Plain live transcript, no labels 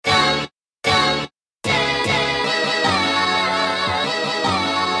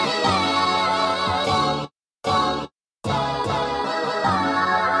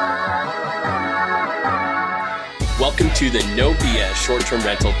to the No BS Short-Term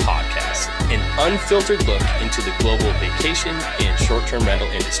Rental Podcast, an unfiltered look into the global vacation and short-term rental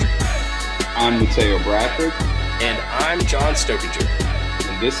industry. I'm Mateo Bradford. And I'm John Stokinger.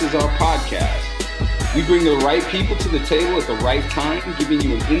 And this is our podcast. We bring the right people to the table at the right time, giving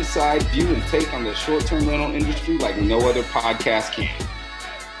you an inside view and take on the short-term rental industry like no other podcast can.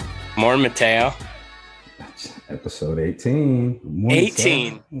 Morning, Mateo. Episode 18. Morning,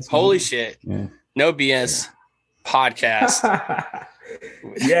 18. Holy shit. Yeah. No BS podcast.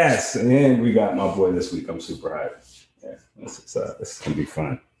 Yes. And we got my boy this week. I'm super hyped. Yeah, this is going to be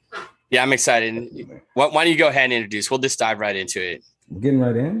fun. Yeah, I'm excited. Why don't you go ahead and introduce? We'll just dive right into it. We're getting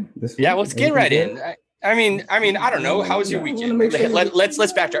right in this week? Yeah, let's get right in. I mean, I don't know. How was your weekend?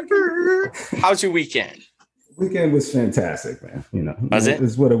 Let's backtrack. How's your weekend? Weekend was fantastic, man. Was it?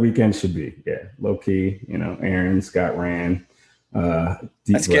 This is what a weekend should be. Yeah, low key. Errands got ran.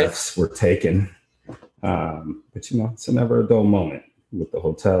 Deep breaths were taken. But it's a never a dull moment with the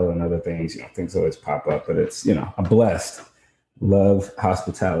hotel and other things. Things always pop up, but it's I'm blessed. Love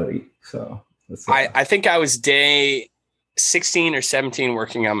hospitality. So I think I was day 16 or 17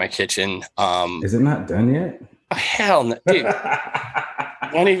 working on my kitchen. Is it not done yet? Oh, hell no, dude.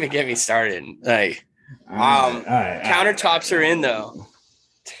 Don't even get me started. Like, countertops are in though.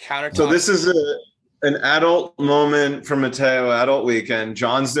 So this is an adult moment for Mateo, adult weekend.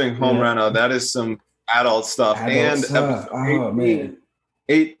 John's doing home reno. That is some adult stuff. Man.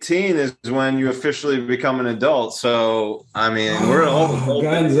 18 is when you officially become an adult. So, we're all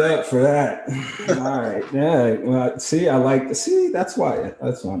guns up for that. All right. Yeah. Well, that's why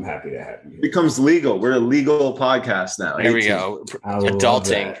I'm happy to have you. It becomes legal. We're a legal podcast now. Here we go.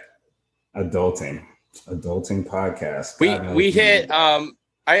 Adulting podcast. We hit,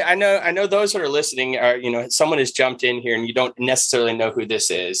 I know those that are listening are, someone has jumped in here and you don't necessarily know who this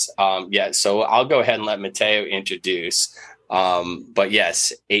is yet. So I'll go ahead and let Mateo introduce. But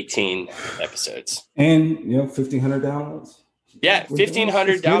yes, 18 episodes and 1,500 downloads. Yeah,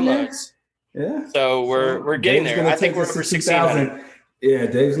 1,500 downloads. Yeah. So we're getting there. I think we're over 1,600. Yeah,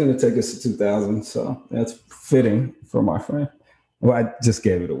 Dave's going to take us to 2,000. So that's fitting for my friend. Well, I just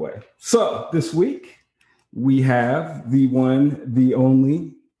gave it away. So this week we have the one, the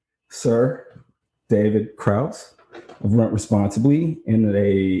only Sir David Krauss of Rent Responsibly, and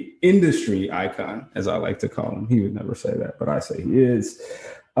a industry icon, as I like to call him. He would never say that, but I say he is.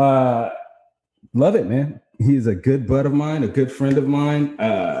 Love it, man. He's a good bud of mine, a good friend of mine.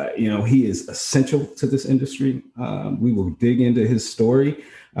 He is essential to this industry. We will dig into his story,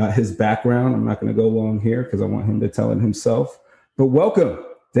 his background. I'm not going to go long here because I want him to tell it himself. But welcome,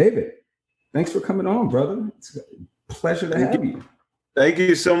 David. Thanks for coming on, brother. It's a pleasure to have you. Thank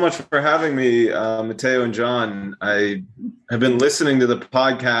you so much for having me, Mateo and John. I have been listening to the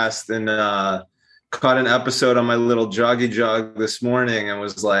podcast and caught an episode on my little joggy jog this morning and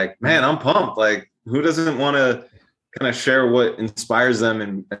was like, man, I'm pumped. Like, who doesn't want to kind of share what inspires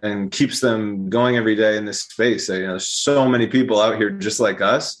them and keeps them going every day in this space? There's so many people out here just like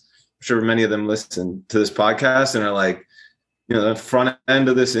us. I'm sure many of them listen to this podcast and are like, the front end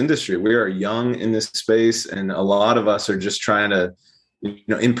of this industry. We are young in this space, and a lot of us are just trying to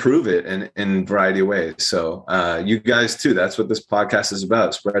improve it in a variety of ways. So you guys too, that's what this podcast is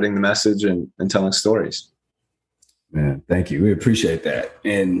about, spreading the message and telling stories. Man, thank you. We appreciate that.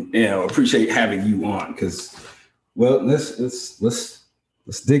 And, appreciate having you on because, well, let's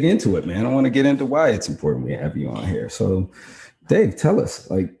dig into it, man. I want to get into why it's important we have you on here. So Dave, tell us,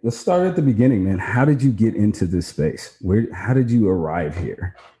 let's start at the beginning, man. How did you get into this space? How did you arrive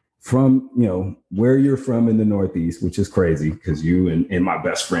here? From, where you're from in the Northeast, which is crazy because you and my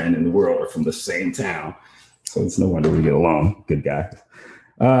best friend in the world are from the same town. So it's no wonder we get along. Good guy.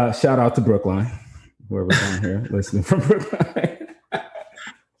 Shout out to Brookline, whoever's on here listening from Brookline.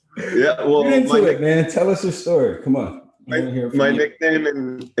 Yeah, well, get into it, man. Tell us your story. Come on. My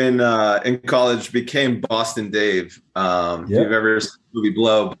nickname in college became Boston Dave. If you've ever seen the movie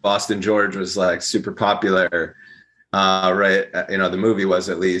Blow, Boston George was like super popular. Right. The movie was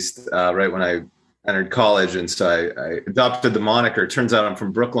at least right when I entered college. And so I adopted the moniker. Turns out I'm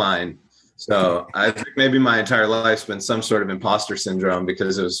from Brookline. So I think maybe my entire life's been some sort of imposter syndrome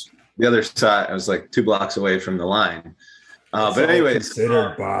because it was the other side. I was like 2 blocks away from the line. But anyways,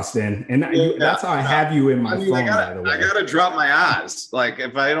 consider Boston. And that's how I have you in my phone, by the way. I got to drop my ass. Like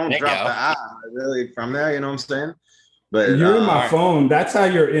if I don't drop the ass, I'm really from there, you know what I'm saying? But you're in my phone. That's how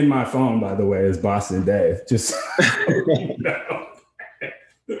you're in my phone, by the way, is Boston Dave. Just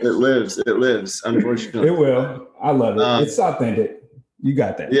It lives, unfortunately. It will. I love it. It's authentic. You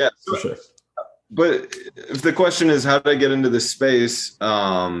got that. Yeah, for sure. But if the question is how did I get into this space,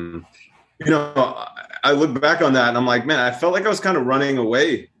 I look back on that and I'm like, man, I felt like I was kind of running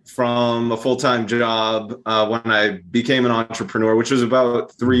away from a full-time job when I became an entrepreneur, which was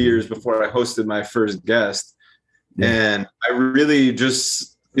about 3 years before I hosted my first guest. Yeah. And I really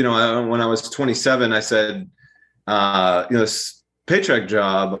just, when I was 27, I said, this paycheck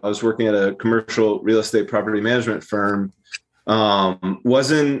job, I was working at a commercial real estate property management firm,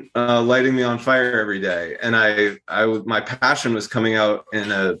 wasn't lighting me on fire every day. And my passion was coming out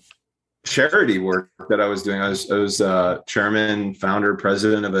in a charity work that I was doing. I was chairman, founder,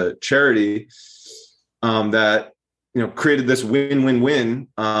 president of a charity that created this win-win-win.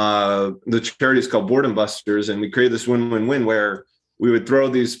 The charity is called Boredom Busters, and we created this win-win-win where we would throw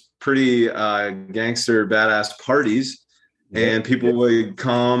these pretty gangster badass parties, and people would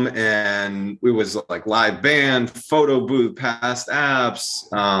come, and it was like live band, photo booth, past apps,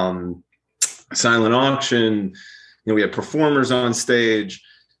 silent auction. We had performers on stage.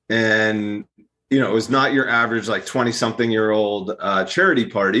 And, it was not your average, like 20-something-year-old charity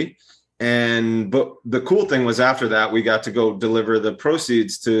party. But the cool thing was after that, we got to go deliver the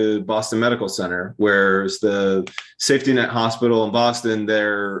proceeds to Boston Medical Center, where's the safety net hospital in Boston.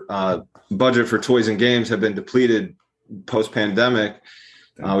 Their budget for toys and games had been depleted post-pandemic.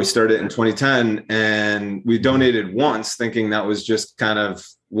 We started in 2010, and we donated once, thinking that was just kind of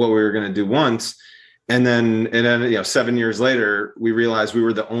what we were going to do once. And then 7 years later, we realized we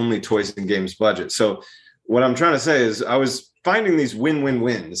were the only toys and games budget. So what I'm trying to say is I was finding these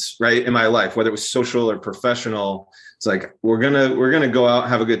win-win-wins, right, in my life, whether it was social or professional. It's like, we're gonna go out,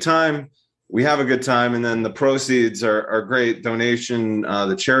 have a good time. We have a good time. And then the proceeds are great. Donation,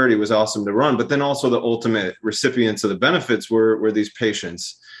 the charity was awesome to run. But then also the ultimate recipients of the benefits were these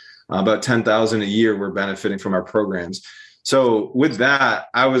patients. About 10,000 a year were benefiting from our programs. So with that,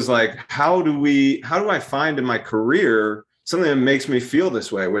 I was like, how do I find in my career something that makes me feel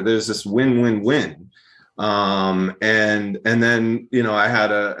this way, where there's this win-win-win? And then, I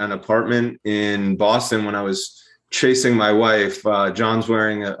had an apartment in Boston when I was chasing my wife. John's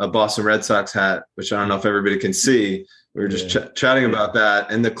wearing a Boston Red Sox hat, which I don't know if everybody can see. We were just chatting about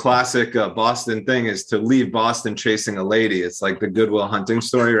that. And the classic Boston thing is to leave Boston chasing a lady. It's like the Good Will Hunting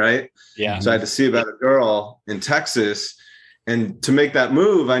story, right? Yeah. So I had to see about a girl in Texas. And to make that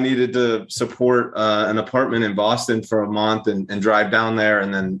move, I needed to support an apartment in Boston for a month and drive down there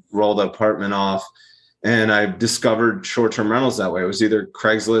and then roll the apartment off. And I discovered short-term rentals that way. It was either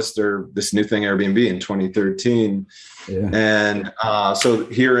Craigslist or this new thing, Airbnb, in 2013. Yeah. And so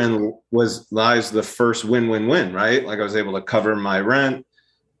herein lies the first win-win-win, right? Like I was able to cover my rent,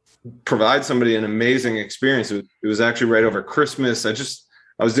 provide somebody an amazing experience. It was actually right over Christmas. I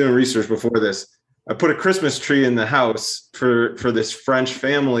was doing research before this. I put a Christmas tree in the house for this French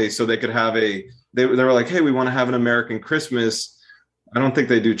family so they could have they were like, hey, we want to have an American Christmas. I don't think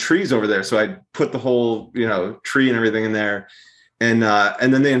they do trees over there. So I put the whole, tree and everything in there. And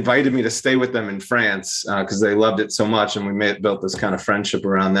then they invited me to stay with them in France because they loved it so much. And we built this kind of friendship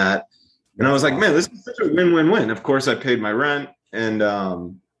around that. And I was like, man, this is such a win-win-win. Of course, I paid my rent. And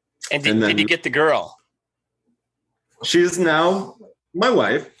did you get the girl? She is now my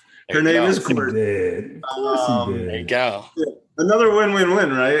wife. Her name is Courtney. There you go. Yeah. Another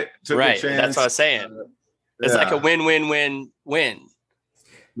win-win-win, right? Right. That's what I was saying. It's like a win-win-win-win.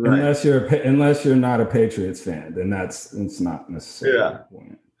 Right. Unless you're not a Patriots fan, then it's not necessarily the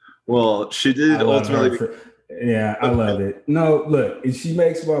point. Well, she did ultimately. I love it. No, look, if she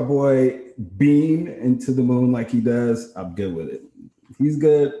makes my boy beam into the moon like he does, I'm good with it. If he's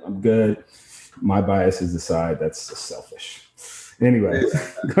good, I'm good. My bias is the side that's selfish. Anyway,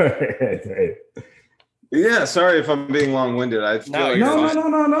 go ahead. Yeah, sorry if I'm being long-winded. No.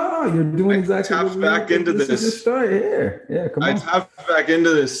 You're doing exactly what we're back into this. Is story here. Yeah, come on. I tapped back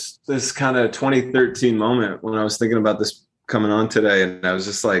into this kind of 2013 moment when I was thinking about this coming on today, and I was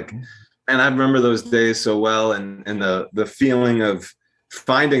just like, and I remember those days so well, and the feeling of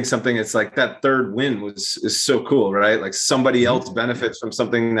finding something. It's like that third win is so cool, right? Like somebody else benefits from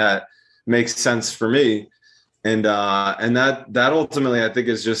something that makes sense for me. And that ultimately, I think,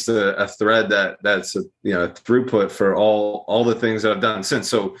 is just a thread that's a throughput for all the things that I've done since.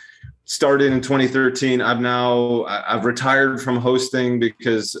 So started in 2013. I've retired from hosting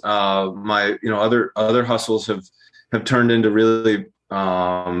because my other hustles have turned into really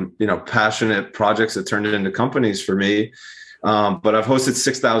passionate projects that turned into companies for me. But I've hosted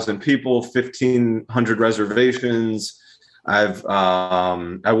 6,000 people, 1,500 reservations. I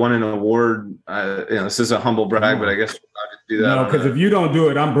won an award. This is a humble brag, but I guess I'll just do that. No, because if you don't do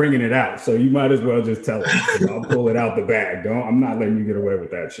it, I'm bringing it out. So you might as well just tell it. I'll pull it out the bag. I'm not letting you get away with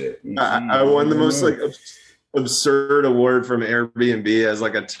that shit. I won the most absurd award from Airbnb as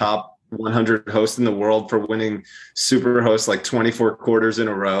like a top 100 host in the world for winning super host like 24 quarters in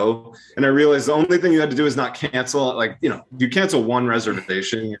a row. And I realized the only thing you had to do is not cancel. Like, you cancel one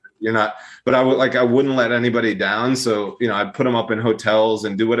reservation, you're not, but I wouldn't let anybody down. So, I'd put them up in hotels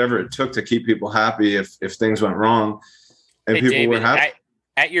and do whatever it took to keep people happy if things went wrong. And hey, people David, were happy.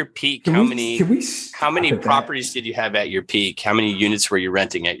 At your peak, how many properties did you have at your peak? How many units were you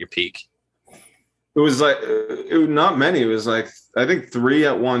renting at your peak? It was like, not many. It was like, I think 3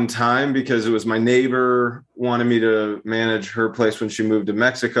 at one time, because it was my neighbor wanted me to manage her place when she moved to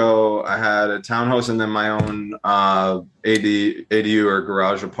Mexico. I had a townhouse and then my own ADU or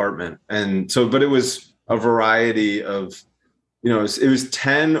garage apartment. And so, but it was a variety of, it was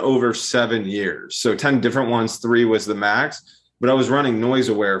 10 over 7 years. So 10 different ones, 3 was the max, but I was running Noise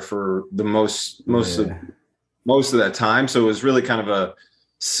Aware for the most of that time. So it was really kind of a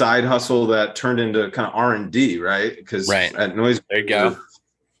side hustle that turned into kind of R&D, right? Because at Noise, there you go.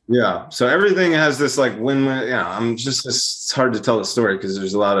 Yeah. So everything has this like win-win. It's hard to tell the story because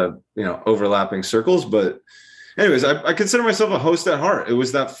there's a lot of, overlapping circles. But anyways, I consider myself a host at heart. It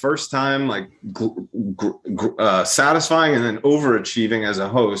was that first time like satisfying and then overachieving as a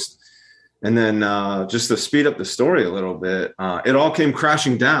host. And then just to speed up the story a little bit, it all came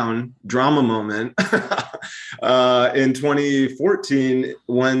crashing down, drama moment, in 2014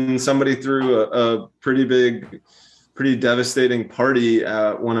 when somebody threw a pretty devastating party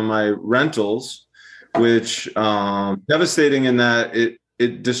at one of my rentals, which devastating in that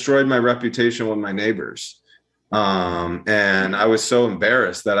it destroyed my reputation with my neighbors. And I was so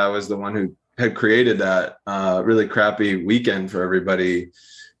embarrassed that I was the one who had created that really crappy weekend for everybody.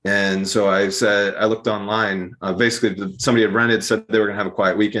 And so I looked online, basically somebody had rented, said they were going to have a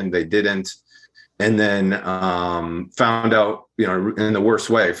quiet weekend. They didn't. And then found out, in the worst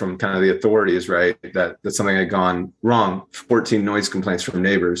way from kind of the authorities, right, that something had gone wrong, 14 noise complaints from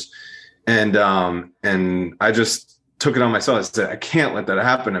neighbors. And I just took it on myself. I said, I can't let that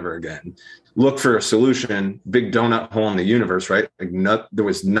happen ever again. Look for a solution, big donut hole in the universe, right? There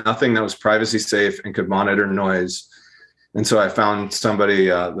was nothing that was privacy safe and could monitor noise. And so I found somebody,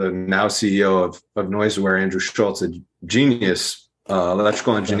 the now CEO of Noise Aware, Andrew Schultz, a genius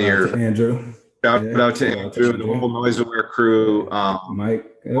electrical engineer. Andrew. Shout out to Andrew and the whole Noise Aware crew. Mike.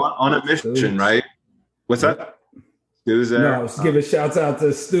 On a mission, right? What's that? Stu's there. No, just giving shouts out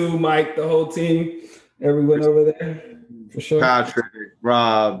to Stu, Mike, the whole team, everyone over there, for sure. Patrick,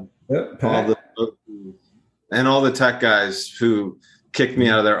 Rob, all the tech guys who kicked me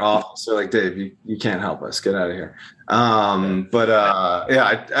out of their office. They're like, Dave, you can't help us. Get out of here. I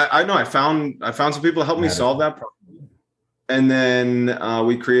know I found some people to help me solve that problem. And then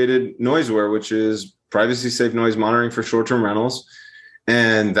we created NoiseWare, which is privacy safe noise monitoring for short-term rentals.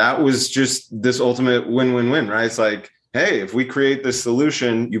 And that was just this ultimate win-win-win, right? It's like, hey, if we create this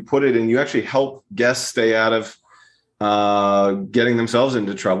solution, you put it in, you actually help guests stay out of getting themselves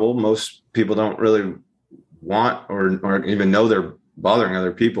into trouble. Most people don't really want or even know they're bothering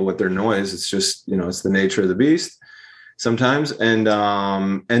other people with their noise. It's just, it's the nature of the beast sometimes. And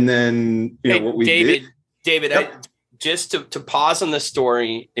then, what we David, yep. Just to pause on the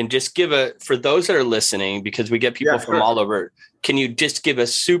story and just give for those that are listening, because we get people from all over, can you just give a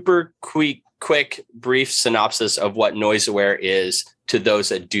super quick, brief synopsis of what Noise Aware is to those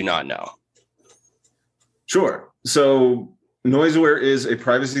that do not know? Sure. So Noise Aware is a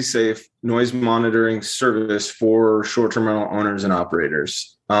privacy safe noise monitoring service for short-term rental owners and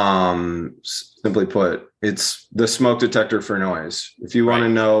operators. Simply put, it's the smoke detector for noise. If you want to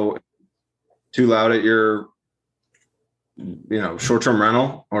know too loud at your short-term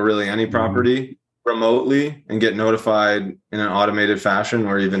rental or really any property remotely and get notified in an automated fashion,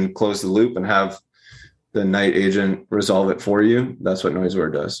 or even close the loop and have the night agent resolve it for you, that's what Noise Aware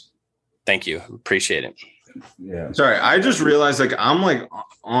does. Thank you. Appreciate it. Yeah. Sorry, I just realized I'm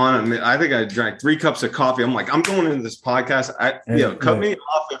I think I drank 3 cups of coffee. I'm like, I'm going into this podcast. Cut me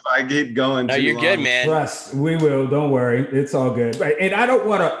off if I keep going. No, you're good, man. Trust, we will. Don't worry. It's all good. Right. And I don't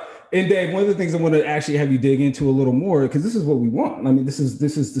want to. And Dave, one of the things I want to actually have you dig into a little more, because this is what we want. I mean, this is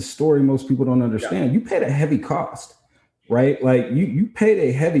the story most people don't understand. Yeah. You paid a heavy cost, right? Like you paid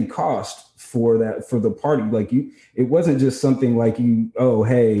a heavy cost for the party. Like it wasn't just something like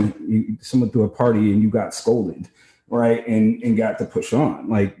someone threw a party and you got scolded, right? And got to push on.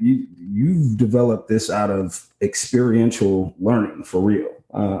 Like you've developed this out of experiential learning for real.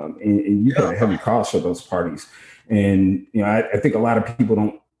 And you paid a heavy cost for those parties. And, I think a lot of people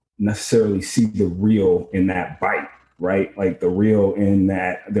don't necessarily see the real in that bite, right? Like the real in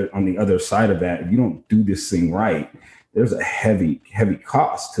that on the other side of that, if you don't do this thing right, there's a heavy, heavy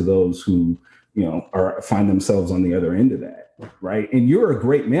cost to those who or find themselves on the other end of that, right? And you're a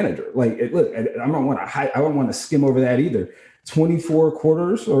great manager. Like, look, I don't want to skim over that either. 24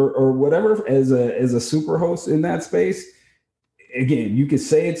 quarters or whatever as a super host in that space. Again, you could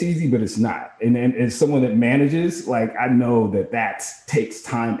say it's easy, but it's not. And as someone that manages, like, I know that takes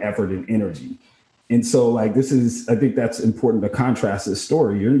time, effort, and energy. And so, like, I think that's important to contrast this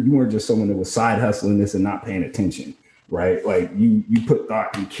story. You weren't just someone that was side hustling this and not paying attention, right? Like, you put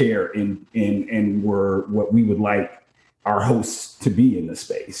thought and care in were what we would like our hosts to be in the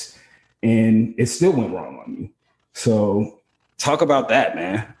space. And it still went wrong on you. So talk about that,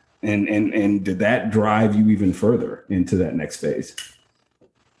 man. And did that drive you even further into that next phase?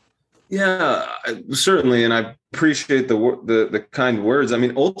 Yeah, certainly. And I appreciate the kind words. I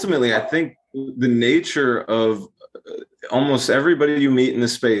mean, ultimately, I think the nature of almost everybody you meet in the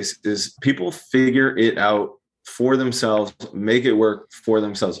space is people figure it out for themselves, make it work for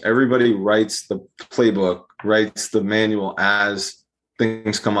themselves. Everybody writes the playbook, writes the manual as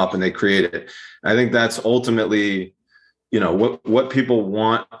things come up and they create it. I think that's ultimately, what people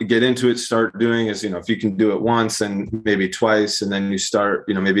want to get into it, start doing is, if you can do it once and maybe twice, and then you start,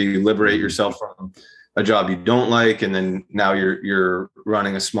 maybe you liberate yourself from a job you don't like. And then now you're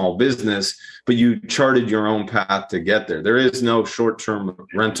running a small business, but you charted your own path to get there. There is no short-term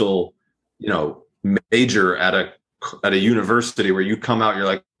rental, major at a university where you come out, you're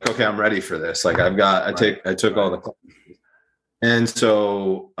like, okay, I'm ready for this. Like I took all the classes. And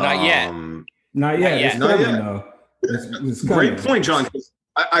so, not yet. It's great point, John.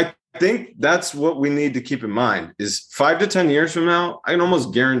 I think that's what we need to keep in mind is 5 to 10 years from now, I can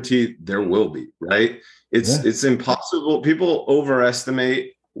almost guarantee there will be, right? It's impossible. People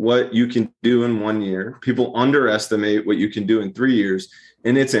overestimate what you can do in 1 year. People underestimate what you can do in 3 years.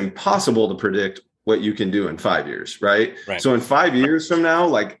 And it's impossible to predict what you can do in 5 years, right? So in 5 years from now,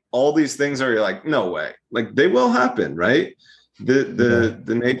 like all these things are like, no way, like they will happen, right? The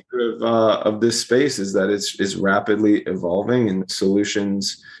nature of this space is that it's rapidly evolving and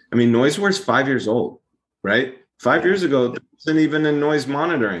solutions. I mean, Noiseware's 5 years old, right? 5 years ago, there wasn't even a noise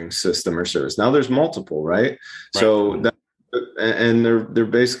monitoring system or service. Now there's multiple, right? So that, and they're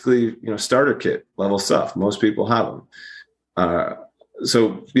basically, starter kit level stuff. Most people have them.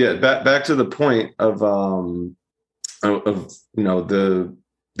 So yeah, back to the point of the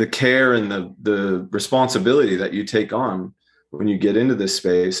care and the responsibility that you take on when you get into this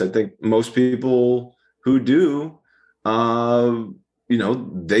space. I think most people who do,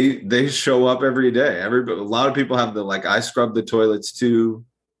 they show up every day. A lot of people have I scrub the toilets to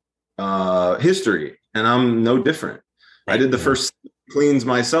history, and I'm no different. I did the first cleans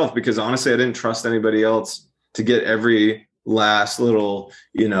myself because honestly, I didn't trust anybody else to get every last little,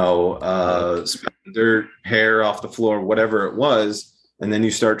 dirt, hair off the floor, whatever it was. And then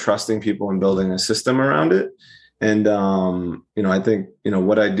you start trusting people and building a system around it. And, I think,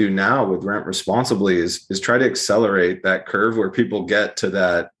 what I do now with Rent Responsibly is try to accelerate that curve where people get to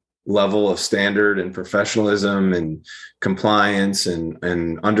that level of standard and professionalism and compliance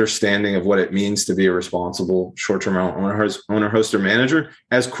and understanding of what it means to be a responsible short-term owner, host, or manager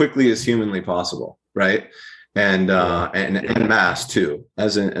as quickly as humanly possible. Right. And mass too,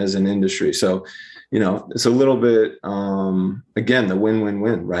 as an industry. So, it's a little bit, again, the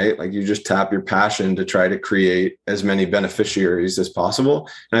win-win-win, right? Like you just tap your passion to try to create as many beneficiaries as possible.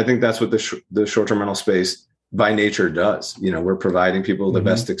 And I think that's what the short-term rental space by nature does. We're providing people the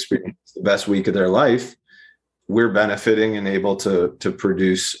best experience, the best week of their life. We're benefiting and able to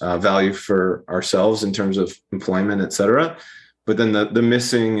produce value for ourselves in terms of employment, et cetera. But then the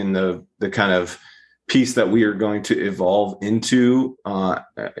missing and the kind of piece that we are going to evolve into,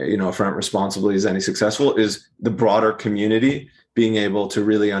 if Rent Responsibly is any successful, is the broader community being able to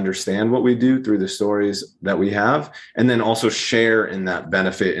really understand what we do through the stories that we have, and then also share in that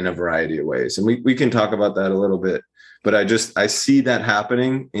benefit in a variety of ways. And we can talk about that a little bit, but I see that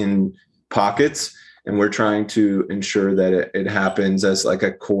happening in pockets, and we're trying to ensure that it happens as like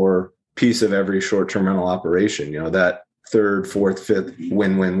a core piece of every short-term rental operation, that third, fourth, fifth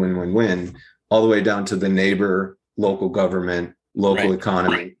win, all the way down to the neighbor, local government, local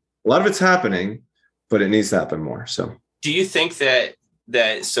economy. A lot of it's happening, but it needs to happen more. So do you think that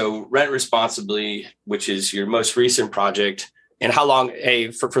so Rent Responsibly, which is your most recent project, and how long,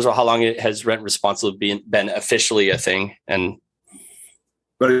 first of all, how long has Rent Responsibly been officially a thing? And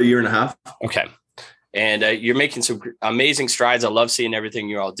about a year and a half. Okay. And you're making some amazing strides. I love seeing everything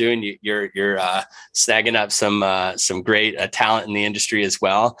you're all doing. You're snagging up some great talent in the industry as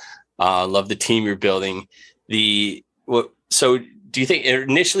well. Love the team you're building. So do you think it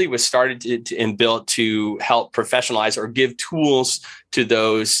initially was started and built to help professionalize or give tools to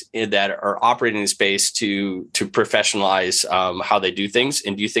those that are operating in the space to professionalize how they do things?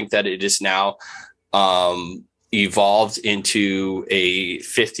 And do you think that it is now evolved into a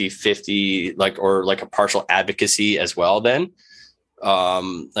 50-50, like a partial advocacy as well then?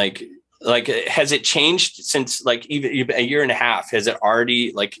 Has it changed since even a year and a half? Has it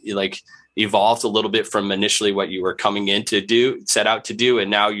already evolved a little bit from initially what you were coming in to set out to do,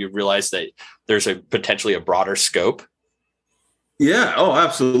 and now you realize that there's potentially a broader scope? Yeah. Oh,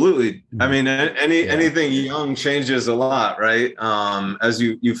 absolutely. I mean, anything young changes a lot, right? As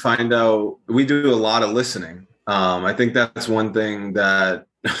you find out, we do a lot of listening. I think that's one thing that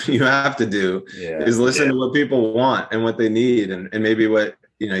you have to do is listen to what people want and what they need, and maybe what,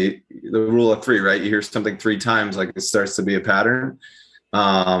 the rule of 3, right? You hear something 3 times, like it starts to be a pattern.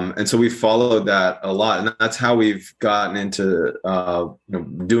 And so we followed that a lot, and that's how we've gotten into,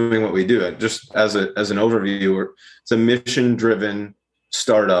 doing what we do. Just as an overview, it's a mission-driven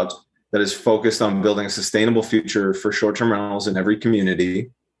startup that is focused on building a sustainable future for short-term rentals in every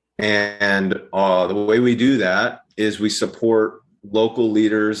community. And the way we do that is we support local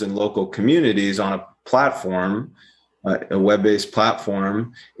leaders and local communities on a platform, a web-based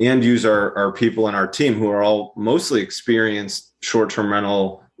platform, and use our people in our team who are all mostly experienced short-term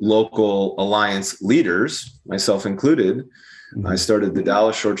rental local alliance leaders, myself included. Mm-hmm. I started the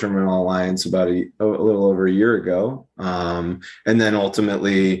Dallas Short-Term Rental Alliance about a little over a year ago. And then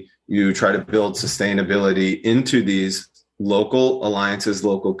ultimately you try to build sustainability into these local alliances,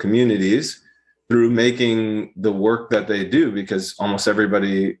 local communities, through making the work that they do, because almost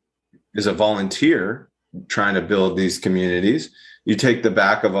everybody is a volunteer trying to build these communities. You take the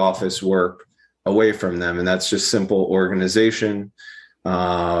back of office work away from them, and that's just simple organization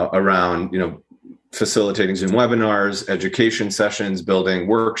around facilitating Zoom webinars, education sessions, building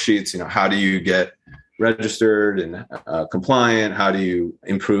worksheets. How do you get registered and compliant? How do you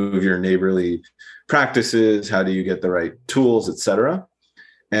improve your neighborly practices? How do you get the right tools, et cetera?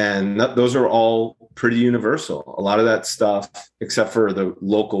 And those are all pretty universal. A lot of that stuff, except for the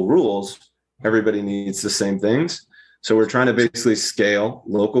local rules, everybody needs the same things. So we're trying to basically scale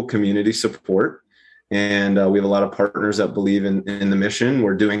local community support. And we have a lot of partners that believe in the mission.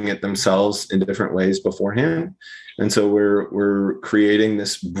 We're doing it themselves in different ways beforehand. And so we're creating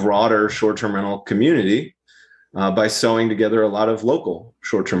this broader short-term rental community by sewing together a lot of local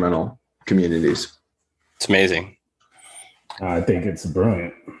short-term rental communities. It's amazing. I think it's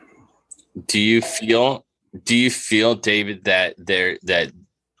brilliant. Do you feel, David, that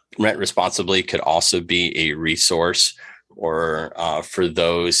Rent Responsibly could also be a resource or for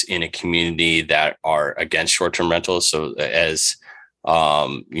those in a community that are against short-term rentals? So as how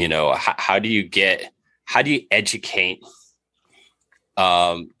do you educate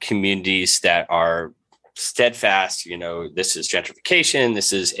communities that are steadfast? This is gentrification,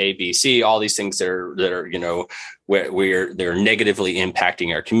 this is ABC, all these things that are where they're negatively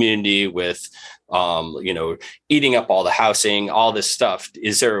impacting our community with eating up all the housing, all this stuff.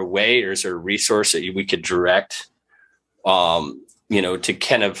 Is there a way, or is there a resource that we could direct to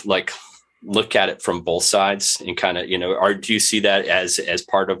kind of look at it from both sides and kind of, or do you see that as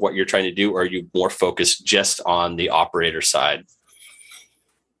part of what you're trying to do? Or are you more focused just on the operator side?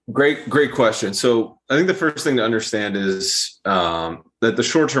 Great question. So I think the first thing to understand is that the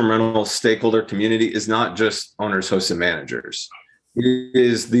short-term rental stakeholder community is not just owners, hosts, and managers. It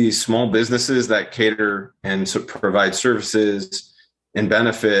is the small businesses that cater and provide services and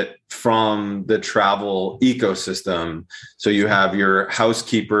benefit from the travel ecosystem. So you have your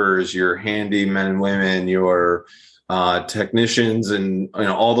housekeepers, your handymen and women, your technicians, and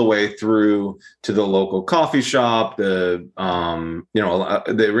all the way through to the local coffee shop. The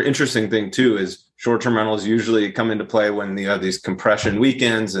interesting thing too is short-term rentals usually come into play when you have these compression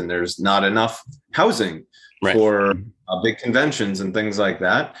weekends and there's not enough housing for big conventions and things like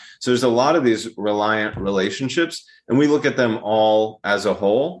that. So there's a lot of these reliant relationships, and we look at them all as a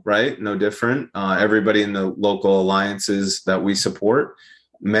whole, right? No different. Everybody in the local alliances that we support,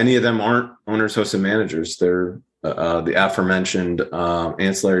 many of them aren't owners, hosts, and managers. They're the aforementioned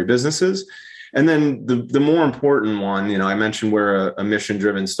ancillary businesses. And then the more important one, I mentioned we're a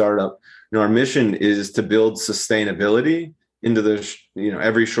mission-driven startup. Our mission is to build sustainability into the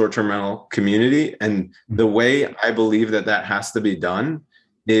every short-term rental community. And the way I believe that has to be done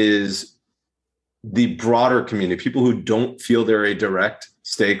is the broader community, people who don't feel they're a direct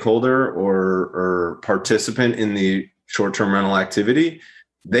stakeholder or participant in the short-term rental activity.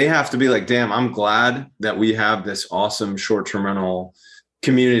 They have to be like, damn, I'm glad that we have this awesome short-term rental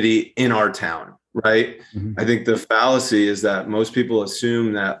community in our town, right? Mm-hmm. I think the fallacy is that most people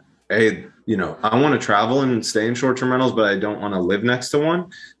assume that, hey, I want to travel and stay in short-term rentals, but I don't want to live next to one.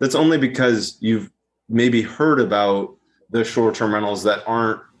 That's only because you've maybe heard about the short-term rentals that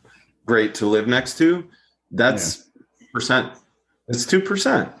aren't great to live next to. That's percent. It's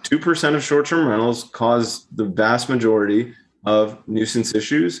 2%. 2% of short-term rentals cause the vast majority of nuisance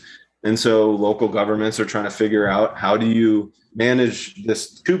issues. And so local governments are trying to figure out, how do you manage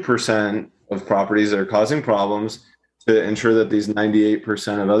this 2% of properties that are causing problems to ensure that these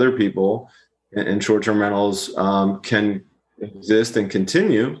 98% of other people in short-term rentals can exist and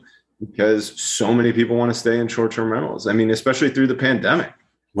continue, because so many people want to stay in short-term rentals. I mean, especially through the pandemic,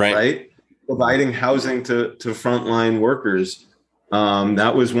 right? Providing housing to frontline workers.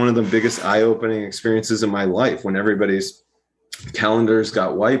 That was one of the biggest eye-opening experiences of my life, when everybody's calendars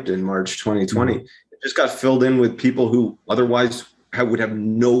got wiped in March 2020. It just got filled in with people who otherwise would have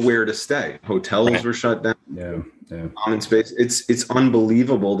nowhere to stay. Hotels were shut down. Common space. It's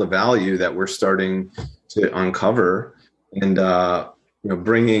unbelievable, the value that we're starting to uncover, and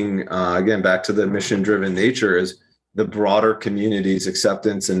bringing again back to the mission-driven nature is the broader community's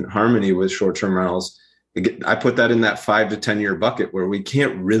acceptance and harmony with short-term rentals. I put that in that 5 to 10 year bucket, where we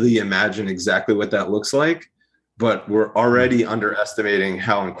can't really imagine exactly what that looks like, but we're already underestimating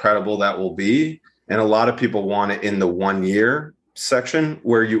how incredible that will be. And a lot of people want it in the 1 year section,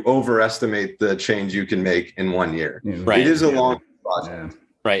 where you overestimate the change you can make in 1 year. It is a long project.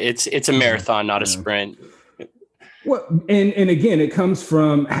 Right. It's a marathon, not a sprint. Well, and again, it comes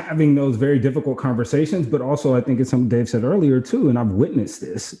from having those very difficult conversations, but also I think it's something Dave said earlier too, and I've witnessed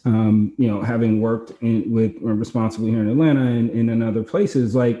this, having worked with responsibly here in Atlanta and in other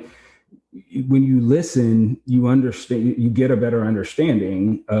places. Like, when you listen, you understand, you get a better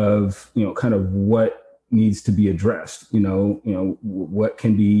understanding of, kind of what needs to be addressed, what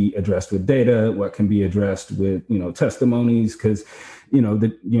can be addressed with data, what can be addressed with, testimonies, because,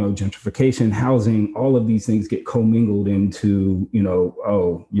 gentrification, housing, all of these things get commingled into,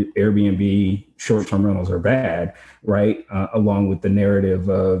 Airbnb, short-term rentals are bad, right? Along with the narrative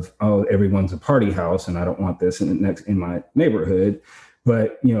of, everyone's a party house and I don't want this in my neighborhood.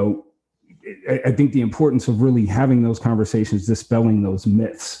 But, I think the importance of really having those conversations, dispelling those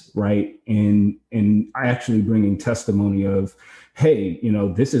myths, right? And actually bringing testimony of, hey,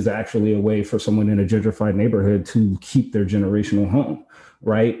 this is actually a way for someone in a gentrified neighborhood to keep their generational home,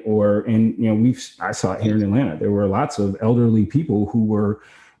 right? I saw it here in Atlanta. There were lots of elderly people who were,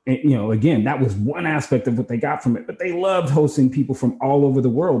 again, that was one aspect of what they got from it, but they loved hosting people from all over the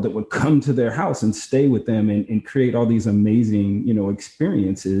world that would come to their house and stay with them and create all these amazing,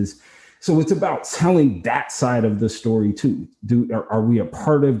 experiences. So it's about telling that side of the story too. Are we a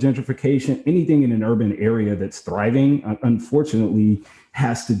part of gentrification? Anything in an urban area that's thriving, unfortunately,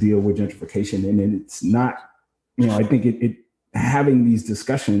 has to deal with gentrification. And it's not, I think it having these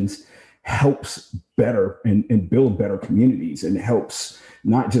discussions helps better and build better communities, and helps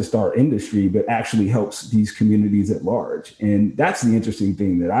not just our industry, but actually helps these communities at large. And that's the interesting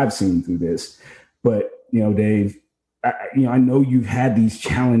thing that I've seen through this. But, Dave, I know you've had these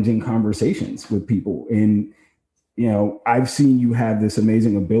challenging conversations with people, and, I've seen you have this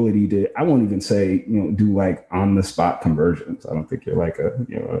amazing ability to, I won't even say, do like on the spot conversions. I don't think you're like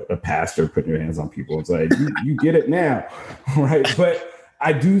a pastor putting your hands on people and say, you get it now. Right. But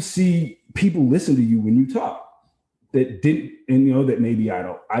I do see people listen to you when you talk that didn't, and, that maybe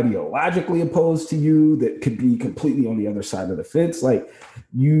ideologically opposed to you, that could be completely on the other side of the fence. Like,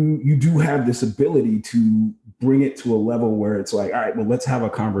 you do have this ability to bring it to a level where it's like, all right, well, let's have a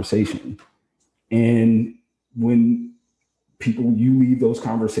conversation. And when you leave those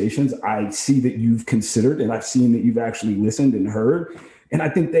conversations, I see that you've considered, and I've seen that you've actually listened and heard. And I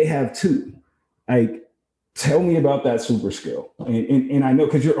think they have too. Like, tell me about that super skill. And I know,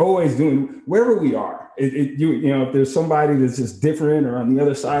 because you're always doing, wherever we are, if there's somebody that's just different or on the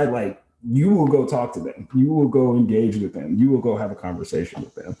other side, like, you will go talk to them. You will go engage with them. You will go have a conversation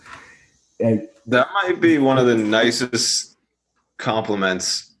with them. And that might be one of the nicest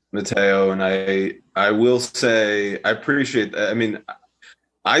compliments, Matteo. And I will say, I appreciate that. I mean,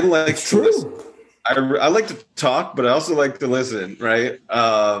 I like to listen. I like to talk, but I also like to listen, right?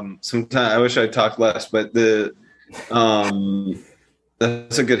 Sometimes I wish I talked less, but that's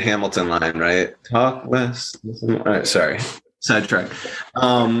a good Hamilton line, right? Talk less. Listen. All right, sorry, sidetrack.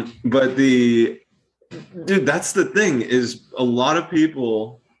 But that's the thing, is a lot of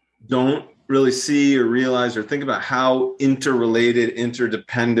people don't really see or realize or think about how interrelated,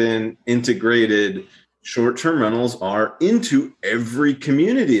 interdependent, integrated short-term rentals are into every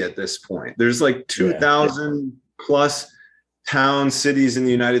community at this point. There's like 2,000 plus towns, cities in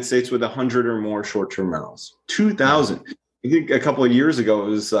the United States with 100 or more short-term rentals. 2,000. I think a couple of years ago, it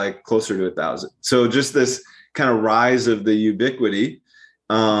was like closer to 1,000. So just this kind of rise of the ubiquity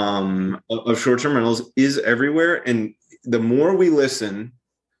of short-term rentals is everywhere. And the more we listen,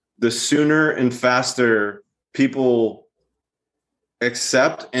 the sooner and faster people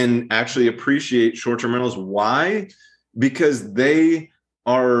accept and actually appreciate short-term rentals. Why? Because they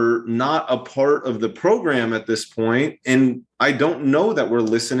are not a part of the program at this point, and I don't know that we're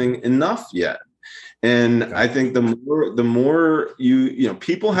listening enough yet. And I think the more you know,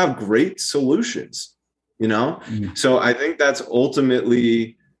 people have great solutions, you know. So I think that's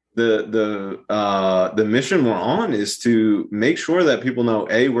ultimately the mission we're on, is to make sure that people know,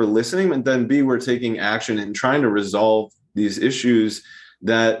 A, we're listening, and then B, we're taking action and trying to resolve these issues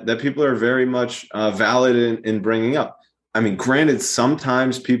that people are very much valid in bringing up. I mean, granted,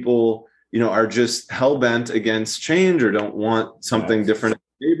 sometimes people, you know, are just hell-bent against change or don't want something different in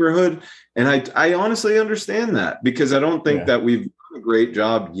the neighborhood. And I honestly understand that, because I don't think that we've done a great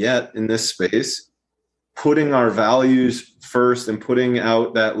job yet in this space, putting our values first and putting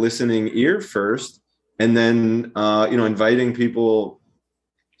out that listening ear first, and then, you know, inviting people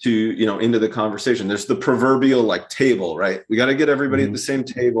to, you know, into the conversation. There's the proverbial like table, right? We got to get everybody at the same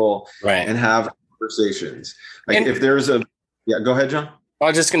table and have conversations. Like, and if there's go ahead, John. I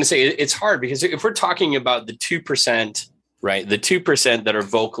was just going to say, it's hard because if we're talking about the 2%, right, the 2% that are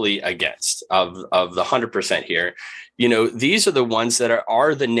vocally against of the 100% here, you know, these are the ones that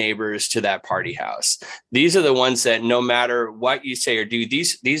are the neighbors to that party house. These are the ones that no matter what you say or do,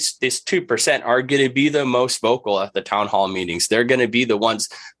 this 2% are going to be the most vocal at the town hall meetings. They're going to be the ones,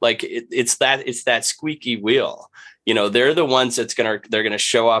 like it's that squeaky wheel. You know, they're the ones they're going to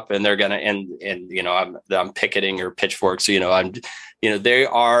show up, and they're going to, and you know, I'm picketing or pitchforks. You know, they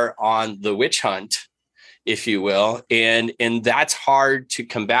are on the witch hunt, if you will, and that's hard to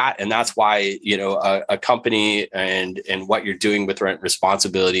combat, and that's why, you know, a company and what you're doing with rent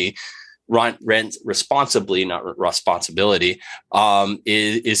responsibly, not responsibility,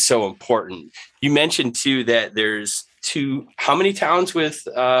 is so important. You mentioned too that there's how many towns with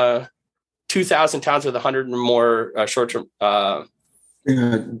 2,000 towns with 100 or more short-term.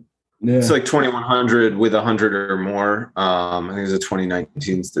 It's like 2,100 with 100 or more. I think it's a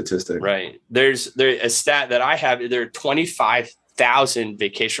 2019 statistic. Right. There's a stat that I have. There are 25,000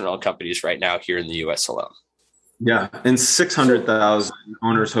 vacation rental companies right now here in the U.S. alone. Yeah, and 600,000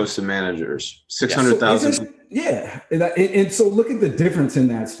 owners, hosts, and managers. 600,000. And so look at the difference in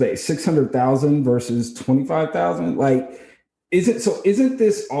that space: 600,000 versus 25,000. Like, isn't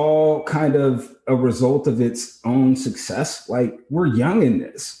this all kind of a result of its own success? Like, we're young in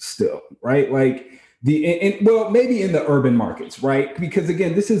this still, right? Like maybe in the urban markets, right? Because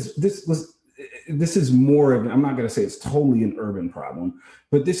again, this is more of, I'm not going to say it's totally an urban problem,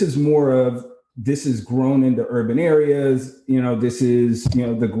 but this is grown into urban areas. You know, this is, you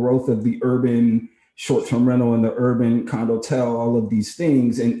know, the growth of the urban short-term rental and the urban condotel, all of these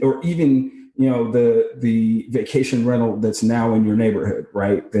things, or even, you know, the vacation rental that's now in your neighborhood,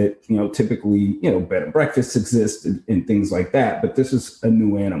 right? That, you know, typically, you know, bed and breakfasts exist and things like that, but this is a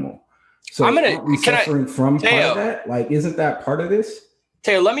new animal. So aren't we suffering from part of that? Like, isn't that part of this?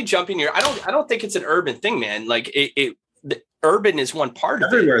 Taylor, let me jump in here. I don't think it's an urban thing, man. Like the urban is one part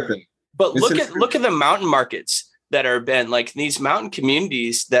of everywhere thing. But look at the mountain markets that are been like these mountain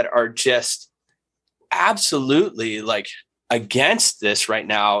communities that are just absolutely like against this right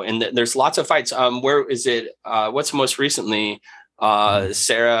now, and there's lots of fights. Where is it? What's most recently?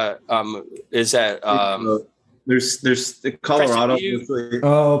 Sarah, is that? There's Colorado.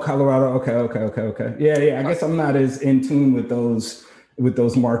 Oh, Colorado. Okay. Yeah. I guess I'm not as in tune with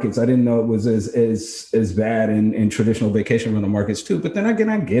those markets. I didn't know it was as bad in traditional vacation rental markets too. But then again,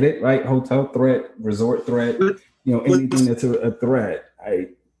 I get it, right? Hotel threat, resort threat. You know, anything that's a threat. I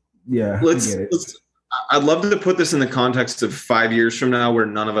get it. I'd love to put this in the context of 5 years from now, where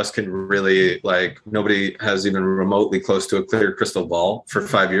none of us can really, like, nobody has even remotely close to a clear crystal ball for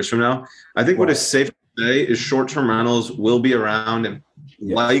 5 years from now. I think what is safe to say is short-term rentals will be around and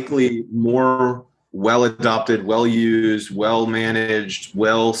likely more well-adopted, well-used, well-managed,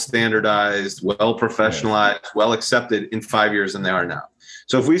 well-standardized, well-professionalized, well-accepted in 5 years than they are now.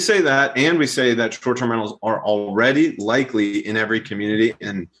 So if we say that, and we say that short-term rentals are already likely in every community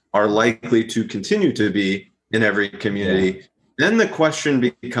and are likely to continue to be in every community, then the question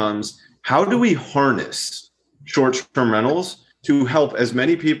becomes, how do we harness short-term rentals to help as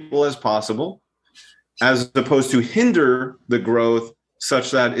many people as possible, as opposed to hinder the growth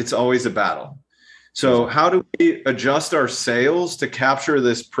such that it's always a battle? So how do we adjust our sails to capture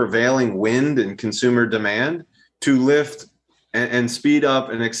this prevailing wind in consumer demand to lift and speed up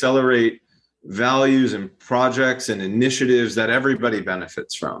and accelerate values and projects and initiatives that everybody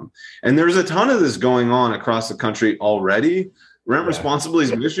benefits from. And there's a ton of this going on across the country already. Rent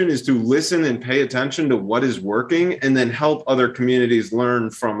Responsibility's mission is to listen and pay attention to what is working and then help other communities learn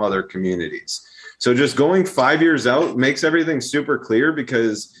from other communities. So just going 5 years out makes everything super clear,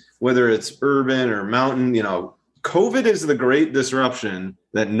 because whether it's urban or mountain, COVID is the great disruption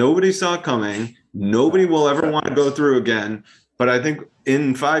that nobody saw coming. Nobody will ever want to go through again. But I think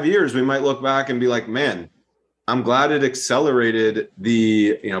in 5 years, we might look back and be like, man, I'm glad it accelerated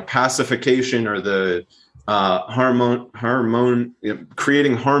the, pacification or the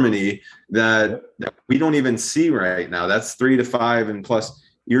creating harmony that we don't even see right now. That's 3 to 5 and plus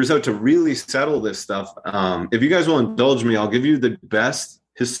years out to really settle this stuff. If you guys will indulge me, I'll give you the best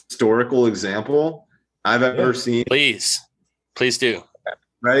historical example I've ever seen. Please do.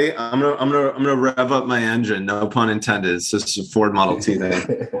 Right, I'm gonna rev up my engine. No pun intended. It's just a Ford Model T thing.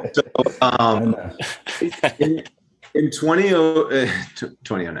 So, in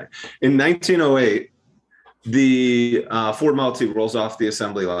 2009, in 1908, the Ford Model T rolls off the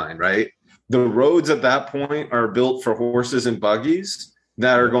assembly line. Right, the roads at that point are built for horses and buggies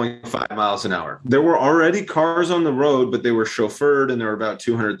that are going 5 miles an hour. There were already cars on the road, but they were chauffeured, and there were about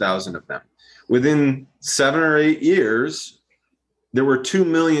 200,000 of them. Within 7 or 8 years, there were 2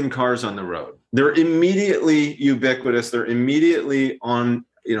 million cars on the road. They're immediately ubiquitous. They're immediately on,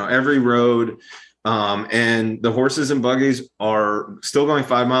 every road. And the horses and buggies are still going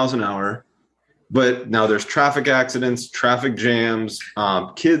 5 miles an hour. But now there's traffic accidents, traffic jams.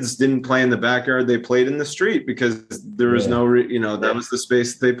 Kids didn't play in the backyard. They played in the street because there was no, that was the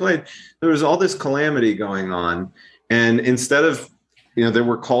space they played. There was all this calamity going on. And instead of, there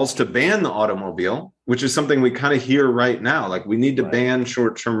were calls to ban the automobile, which is something we kind of hear right now. Like, we need to ban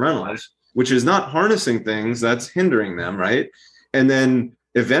short-term rentals, which is not harnessing things, that's hindering them, right? And then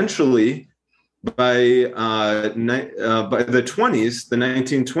eventually by the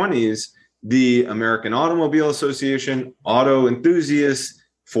 1920s, the American Automobile Association, auto enthusiasts,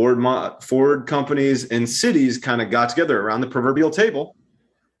 Ford companies, and cities kind of got together around the proverbial table,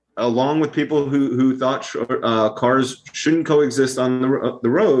 along with people who thought cars shouldn't coexist on the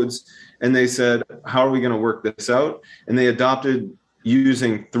roads. And they said, how are we going to work this out? And they adopted,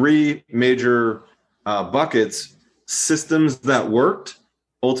 using 3 major buckets, systems that worked,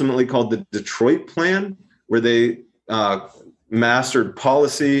 ultimately called the Detroit Plan, where they mastered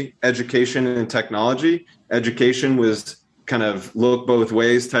policy, education, and technology. Education was kind of look both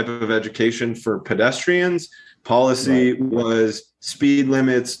ways type of education for pedestrians. Policy was speed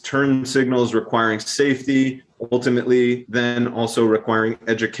limits, turn signals requiring safety, ultimately then also requiring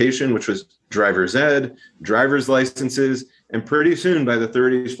education, which was driver's ed, driver's licenses. And pretty soon, by the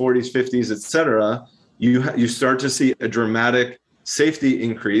 30s, 40s, 50s, et cetera, you start to see a dramatic safety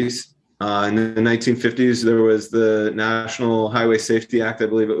increase. In the 1950s, there was the National Highway Safety Act, I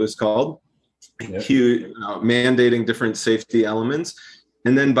believe it was called, mandating different safety elements.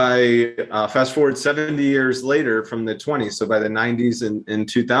 And then by fast forward 70 years later from the 20s, so by the 90s and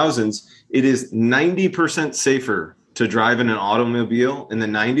 2000s, it is 90% safer to drive in an automobile in the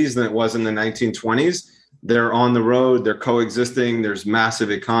 90s than it was in the 1920s. They're on the road, they're coexisting, there's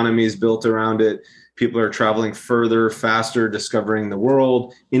massive economies built around it. People are traveling further, faster, discovering the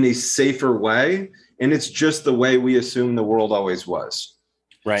world in a safer way. And it's just the way we assume the world always was.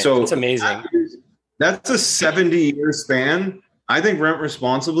 Right. So it's amazing. That's a 70-year span. I think Rent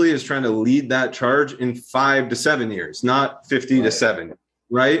Responsibly is trying to lead that charge in 5 to 7 years, not 50 to 7,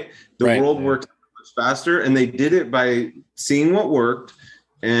 right? The world works much faster, and they did it by seeing what worked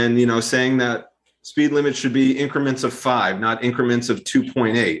and, saying that speed limits should be increments of 5, not increments of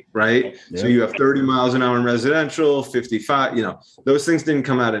 2.8, right? Yeah. So you have 30 miles an hour in residential, 55, those things didn't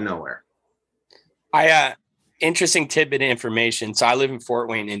come out of nowhere. Interesting tidbit of information. So I live in Fort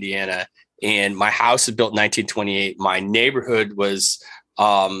Wayne, Indiana, and my house is built in 1928. My neighborhood was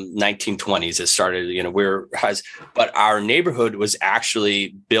 1920s. It started, but our neighborhood was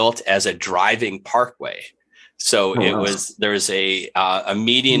actually built as a driving parkway. So there was a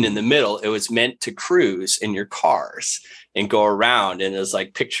median in the middle. It was meant to cruise in your cars and go around. And it was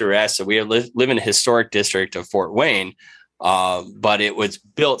like picturesque. So we live in a historic district of Fort Wayne, but it was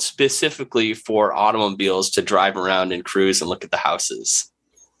built specifically for automobiles to drive around and cruise and look at the houses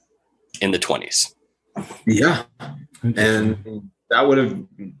in the 20s. Yeah. And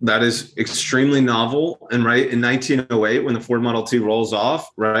that is extremely novel. And right in 1908, when the Ford Model T rolls off,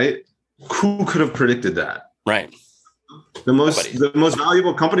 right, who could have predicted that? Right. The most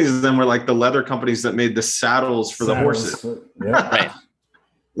valuable companies then were like the leather companies that made the saddles for the horses. Yeah. Right.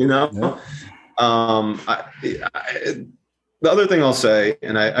 Yeah. the other thing I'll say,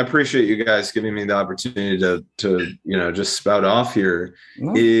 and I appreciate you guys giving me the opportunity to just spout off here,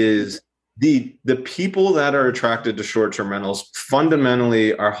 is the people that are attracted to short-term rentals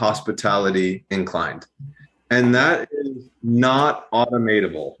fundamentally are hospitality inclined. And that is not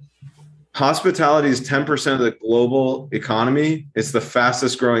automatable. Hospitality is 10% of the global economy. It's the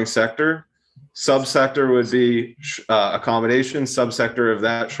fastest growing sector. Subsector would be accommodation, subsector of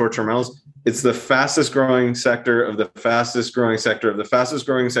that short-term rentals. It's the fastest growing sector of the fastest growing sector of the fastest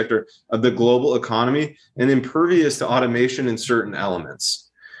growing sector of the global economy, and impervious to automation in certain elements.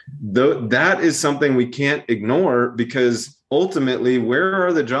 That is something we can't ignore, because ultimately, where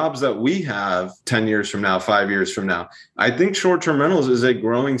are the jobs that we have 10 years from now, 5 years from now? I think short-term rentals is a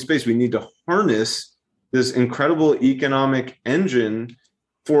growing space. We need to harness this incredible economic engine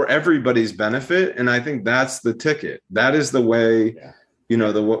for everybody's benefit. And I think that's the ticket. That is the way,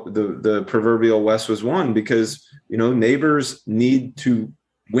 the proverbial West was won, because, neighbors need to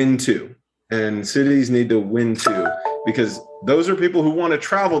win too. And cities need to win too, because those are people who want to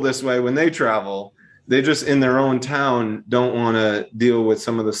travel this way when they travel. They just, in their own town, don't want to deal with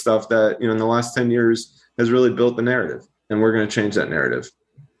some of the stuff that, in the last 10 years has really built the narrative. And we're going to change that narrative.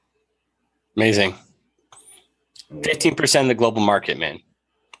 Amazing. 15% of the global market, man,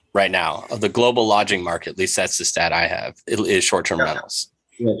 right now, of the global lodging market, at least that's the stat I have, it is short-term rentals.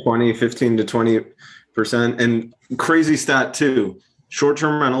 Yeah, 15 to 20%. And crazy stat too,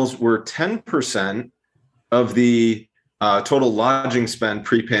 short-term rentals were 10% of the total lodging spend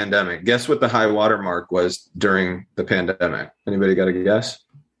pre-pandemic. Guess what the high water mark was during the pandemic? Anybody got a guess?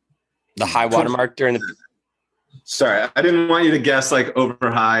 The high water mark during the... Sorry, I didn't want you to guess like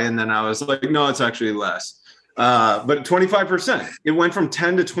over high, and then I was like, no, it's actually less. But 25%. It went from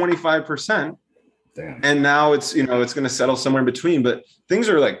 10 to 25%. Damn. And now it's, it's going to settle somewhere in between. But things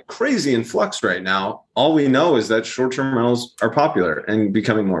are like crazy in flux right now. All we know is that short-term rentals are popular and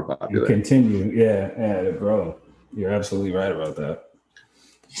becoming more popular. Continue, yeah, bro. You're absolutely right about that.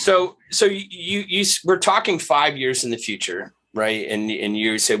 So you we're talking 5 years in the future, right? And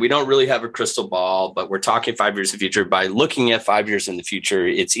you say we don't really have a crystal ball, but we're talking 5 years in the future. By looking at 5 years in the future,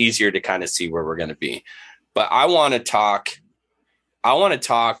 it's easier to kind of see where we're going to be. But I want to talk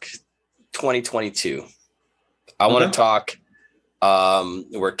 2022. I want to talk.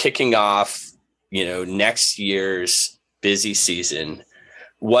 We're kicking off, next year's busy season.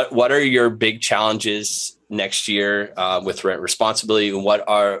 What are your big challenges next year with rent responsibility, and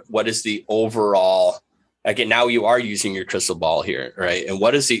what is the overall? Again, now you are using your crystal ball here, right? And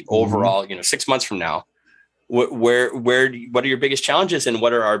what is the overall? 6 months from now, what are your biggest challenges, and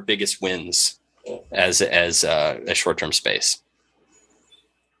what are our biggest wins as a short-term space?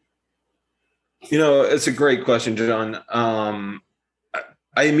 It's a great question, John.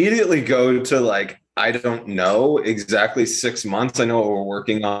 I immediately go to I don't know exactly 6 months. I know what we're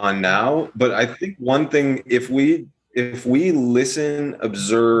working on now, but I think one thing, if we listen,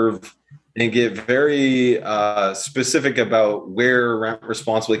 observe, and get very specific about where rent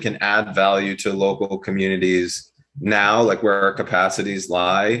responsibly can add value to local communities now, like where our capacities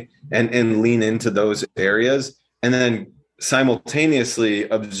lie, and lean into those areas, and then simultaneously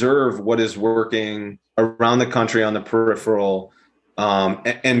observe what is working around the country on the peripheral,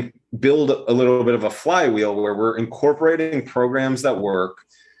 and build a little bit of a flywheel where we're incorporating programs that work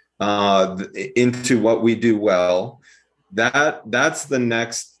into what we do well. That's the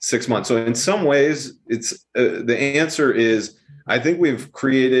next 6 months. So in some ways, it's the answer is, I think we've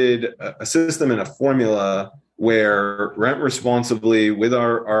created a system and a formula where rent responsibly with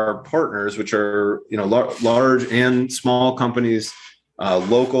our partners, which are large and small companies,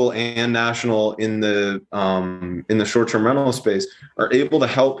 local and national in the short-term rental space, are able to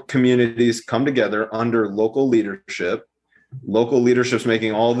help communities come together under local leadership. Local leadership's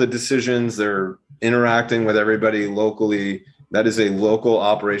making all the decisions. They're interacting with everybody locally. That is a local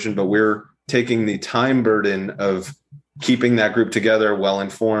operation, but we're taking the time burden of keeping that group together,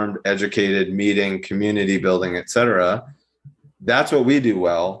 well-informed, educated, meeting, community building, et cetera. That's what we do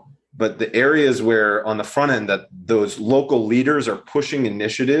well. But the areas where on the front end that those local leaders are pushing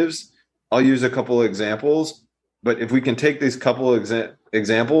initiatives, I'll use a couple of examples. But if we can take these couple of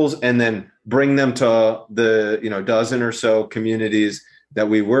examples and then bring them to the dozen or so communities that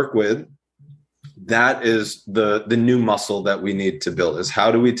we work with, that is the new muscle that we need to build. Is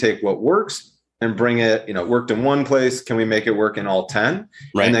how do we take what works and bring it, it worked in one place, can we make it work in all 10?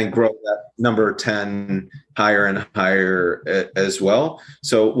 Right. And then grow that number 10 higher and higher as well.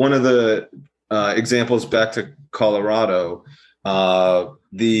 So one of the examples, back to Colorado,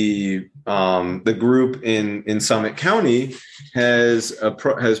 the group in Summit County has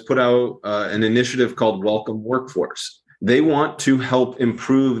put out an initiative called Welcome Workforce. They want to help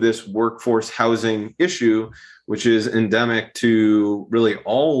improve this workforce housing issue, which is endemic to really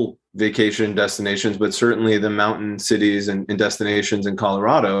all vacation destinations, but certainly the mountain cities and destinations in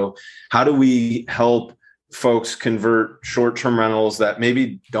Colorado. How do we help folks convert short-term rentals that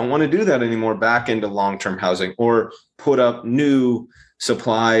maybe don't want to do that anymore back into long-term housing, or put up new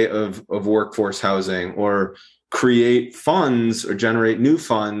supply of workforce housing, or create funds or generate new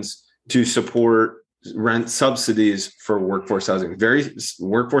funds to support rent subsidies for workforce housing?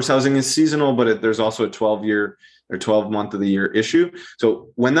 Workforce housing is seasonal, but there's also a 12-month of the year issue. So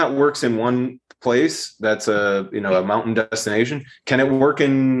when that works in one place, that's a mountain destination, can it work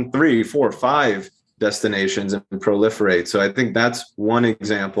in 3, 4, 5 destinations and proliferate? So I think that's one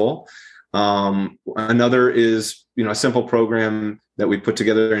example. Another is, a simple program that we put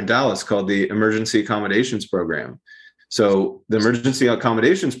together in Dallas called the Emergency Accommodations Program. So the Emergency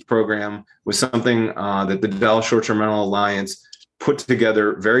Accommodations Program was something that the Dallas Short-Term Rental Alliance put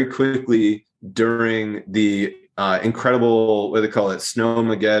together very quickly during the incredible, what do they call it,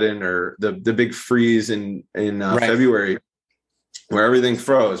 Snowmageddon, or the big freeze in right. February, where everything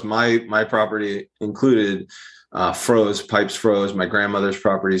froze. My property included froze, pipes froze. My grandmother's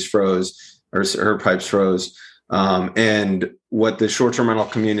properties froze, or her pipes froze. And what the short-term rental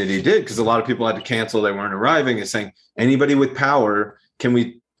community did, because a lot of people had to cancel, they weren't arriving, is saying, anybody with power, can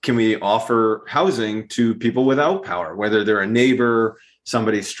we offer housing to people without power, whether they're a neighbor,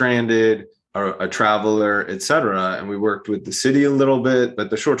 somebody stranded, or a traveler, et cetera. And we worked with the city a little bit, but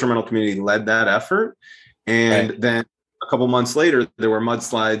the short-term rental community led that effort. And right. Then a couple months later, there were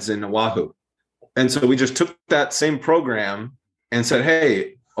mudslides in Oahu. And so we just took that same program and said,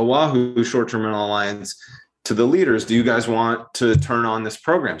 hey, Oahu Short-Term Rental Alliance, to the leaders, do you guys want to turn on this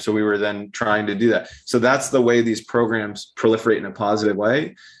program? So we were then trying to do that. So that's the way these programs proliferate in a positive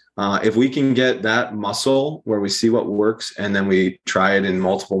way. If we can get that muscle where we see what works and then we try it in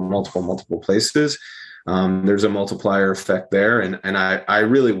multiple places, there's a multiplier effect there. And I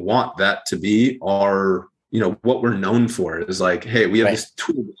really want that to be our, what we're known for, is like, hey, we have right. this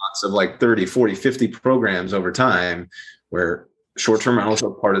toolbox of like 30, 40, 50 programs over time where short-term rentals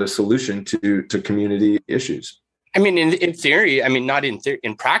are part of the solution to community issues. I mean, in theory, not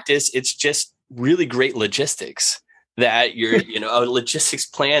in practice, it's just really great logistics that you're, a logistics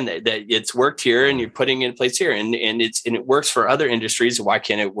plan that it's worked here and you're putting in place here, and it works for other industries. Why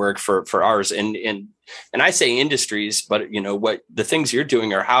can't it work for ours? And I say industries, but what the things you're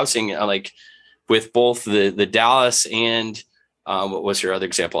doing are housing, like with both the Dallas and what was your other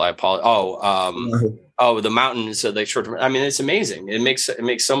example? I apologize. The mountains. So they short-term. It's amazing. It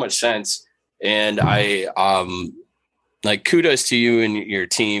makes so much sense. And I kudos to you and your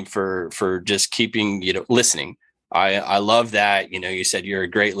team for just keeping, listening. I love that. You said you're a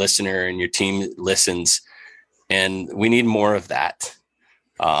great listener and your team listens, and we need more of that.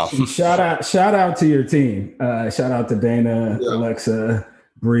 Shout out to your team. Shout out to Dana, yeah. Alexa,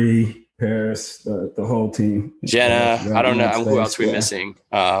 Bree, Paris, the whole team. Jenna, I don't know who else we're missing.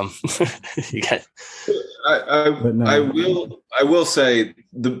 You got. I will say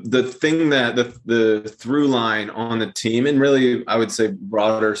the thing that the through line on the team, and really I would say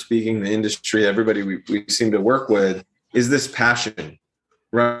broader speaking, the industry, everybody we seem to work with, is this passion,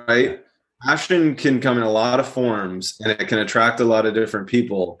 right? Passion can come in a lot of forms and it can attract a lot of different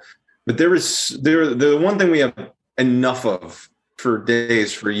people. But the one thing we have enough of for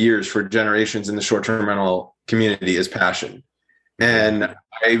days, for years, for generations in the short-term rental community is passion. And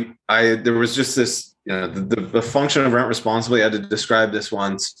there was just this, the function of rent responsibly, I had to describe this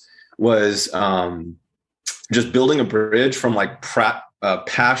once, was just building a bridge from like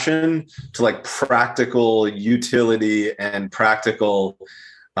passion to like practical utility and practical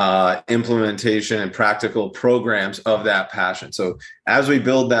implementation and practical programs of that passion. So as we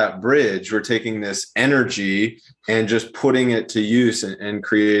build that bridge, we're taking this energy and just putting it to use and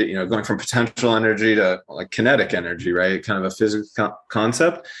create, going from potential energy to like kinetic energy, right? Kind of a physics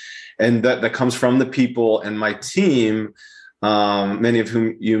concept. And that comes from the people and my team, many of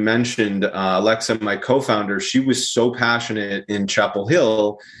whom you mentioned, Alexa, my co-founder. She was so passionate in Chapel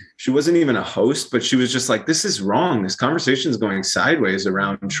Hill. She wasn't even a host, but she was just like, this is wrong. This conversation is going sideways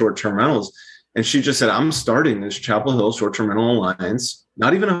around short-term rentals. And she just said, I'm starting this Chapel Hill Short-Term Rental Alliance,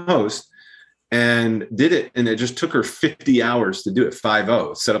 not even a host, and did it. And it just took her 50 hours to do it,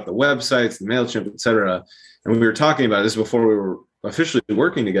 5-0, set up the websites, the MailChimp, et cetera. And we were talking about this before we were officially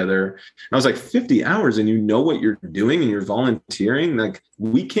working together. And I was like, 50 hours and you know what you're doing and you're volunteering. Like,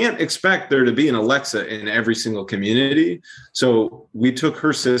 we can't expect there to be an Alexa in every single community. So we took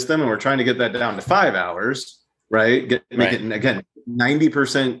her system and we're trying to get that down to 5 hours, right? Make it, again,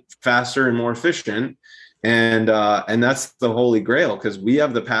 90% faster and more efficient. And that's the holy grail, because we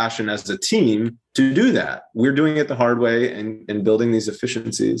have the passion as a team to do that. We're doing it the hard way and building these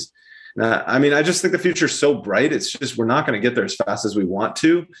efficiencies. I mean, I just think the future is so bright. It's just, we're not going to get there as fast as we want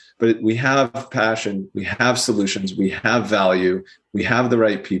to, but we have passion, we have solutions, we have value, we have the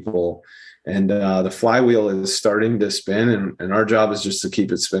right people, and the flywheel is starting to spin, and our job is just to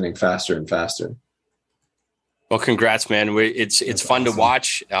keep it spinning faster and faster. Well, congrats, man. It's fun to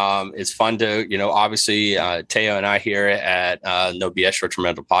watch. It's fun to, obviously Teo and I here at No BS Short-Term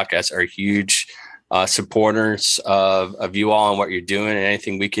Rental Podcast are huge supporters of you all and what you're doing, and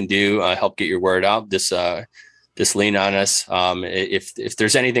anything we can do help get your word out. Just lean on us. If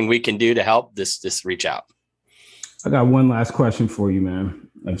there's anything we can do to help, just reach out. I got one last question for you, man.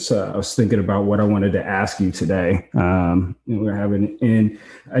 I was thinking about what I wanted to ask you today. And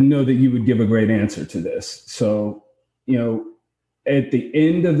I know that you would give a great answer to this. So, at the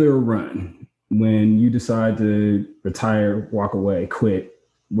end of their run, when you decide to retire, walk away, quit,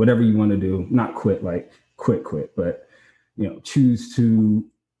 whatever you want to do, not quit, like quit, but, choose to,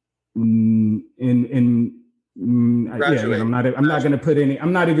 graduate. I'm not even going to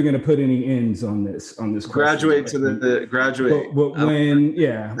put any ends on this graduate question. To the graduate. But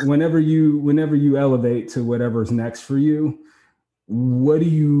whenever you elevate to whatever's next for you, what do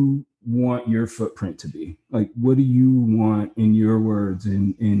you want your footprint to be? Like, what do you want, in your words,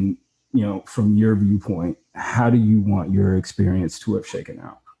 in from your viewpoint, how do you want your experience to have shaken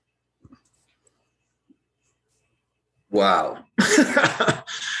out? Wow.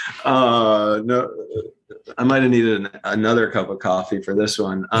 No, I might have needed another cup of coffee for this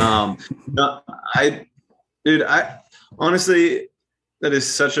one. No, I honestly, that is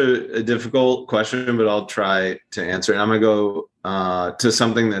such a difficult question, but I'll try to answer it. I'm going to go to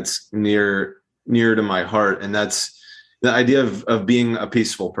something that's near to my heart, and that's the idea of being a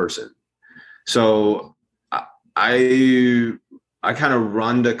peaceful person. So I kind of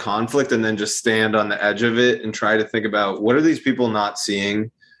run to conflict and then just stand on the edge of it and try to think about, what are these people not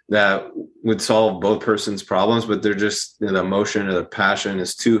seeing that would solve both persons' problems, but they're just, the emotion or the passion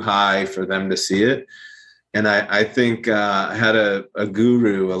is too high for them to see it. And I think I had a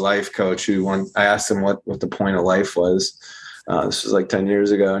guru, a life coach, I asked him what the point of life was. This was like 10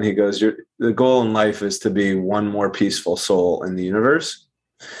 years ago. And he goes, the goal in life is to be one more peaceful soul in the universe.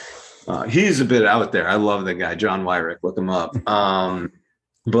 He's a bit out there. I love the guy, John Wyrick, look him up.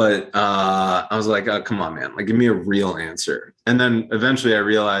 But I was like, oh, come on, man, like, give me a real answer. And then eventually I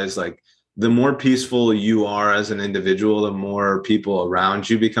realized, like, the more peaceful you are as an individual, the more people around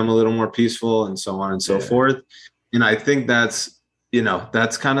you become a little more peaceful, and so on and so forth. And I think that's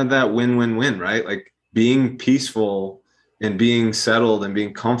kind of that win-win-win, right? Like, being peaceful and being settled and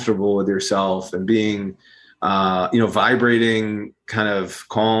being comfortable with yourself and being, vibrating kind of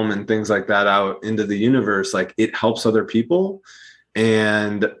calm and things like that out into the universe, like, it helps other people.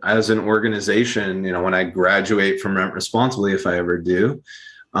 And as an organization, when I graduate from Rent Responsibly, if I ever do,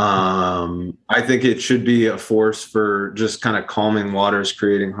 I think it should be a force for just kind of calming waters,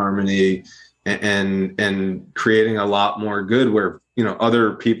 creating harmony, and creating a lot more good, where,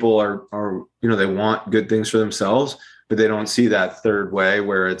 other people are, they want good things for themselves, but they don't see that third way,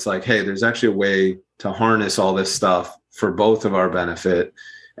 where it's like, hey, there's actually a way to harness all this stuff for both of our benefit.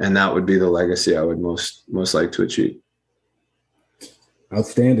 And that would be the legacy I would most like to achieve.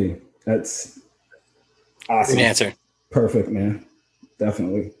 Outstanding. That's awesome. Good answer. Perfect, man.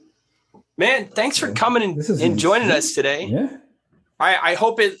 Definitely. Man, thanks for coming and joining us today. Yeah. I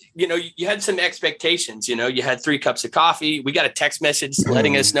hope you had some expectations. You had 3 cups of coffee. We got a text message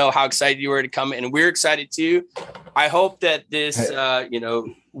letting us know how excited you were to come, and we're excited too. I hope that this,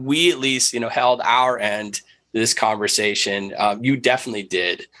 we at least, held our end to this conversation. You definitely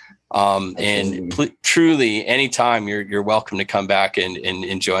did. And truly, anytime you're welcome to come back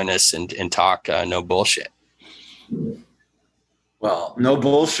and join us and talk no bullshit. Well, no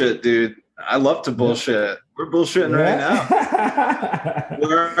bullshit, dude. I love to bullshit. We're bullshitting right now.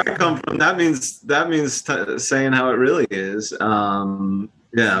 Where I come from, that means saying how it really is.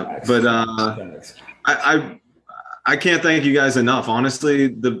 I can't thank you guys enough. Honestly,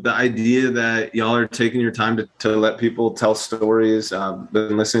 the idea that y'all are taking your time to let people tell stories,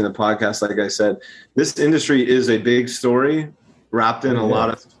 been listening to the podcast, like I said, this industry is a big story wrapped in a lot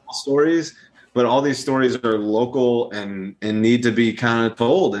of small stories, but all these stories are local and need to be kind of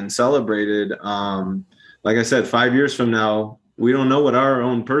told and celebrated. Like I said, 5 years from now, we don't know what our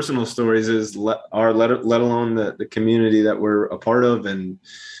own personal stories let alone the community that we're a part of. And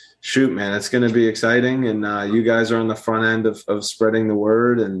shoot, man, it's going to be exciting. And you guys are on the front end of spreading the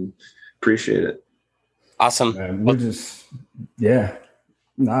word, and appreciate it. Awesome. We're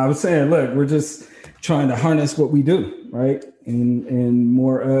No, I was saying, look, we're just trying to harness what we do, right? And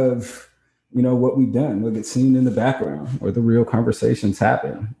more of, what we've done, what gets seen in the background, where the real conversations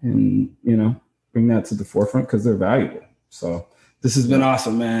happen, and, bring that to the forefront because they're valuable. So this has been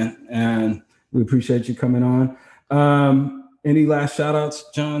awesome, man. And we appreciate you coming on. Any last shout outs,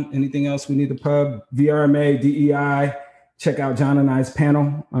 John? Anything else we need to pub? VRMA, DEI, check out John and I's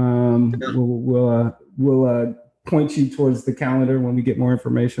panel. We'll point you towards the calendar when we get more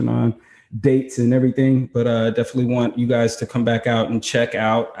information on dates and everything, but definitely want you guys to come back out and check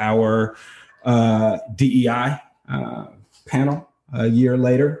out our DEI panel a year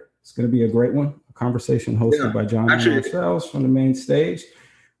later. It's going to be a great one. A conversation hosted by John and ourselves from the main stage.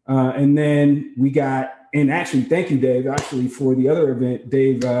 And then we got, and actually, thank you, Dave, actually, for the other event.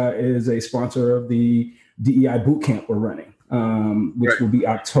 Dave is a sponsor of the DEI boot camp we're running, which will be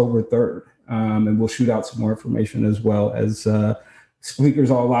October 3rd. And we'll shoot out some more information as well as speakers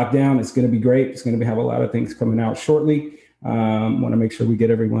all locked down. It's going to be great. It's going to have a lot of things coming out shortly. Want to make sure we get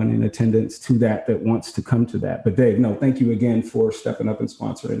everyone in attendance to that wants to come to that. But Dave, no, thank you again for stepping up and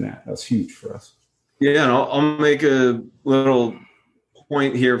sponsoring that. That's huge for us. Yeah, and I'll make a little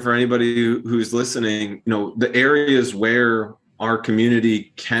point here for anybody who's listening. The areas where our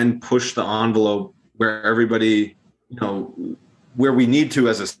community can push the envelope, where everybody, where we need to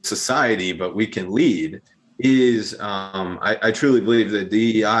as a society, but we can lead, is I truly believe that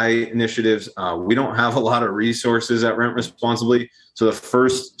DEI initiatives, we don't have a lot of resources at Rent Responsibly. So the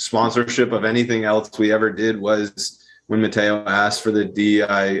first sponsorship of anything else we ever did was when Mateo asked for the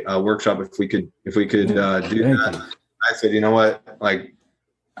DEI workshop, if we could do that. I said, you know what,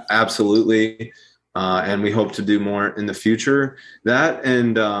 absolutely. And we hope to do more in the future. That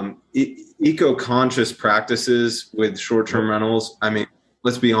and eco-conscious practices with short-term rentals. I mean,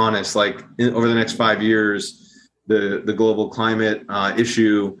 let's be honest, over the next 5 years, the global climate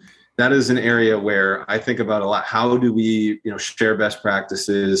issue, that is an area where I think about a lot. How do we, share best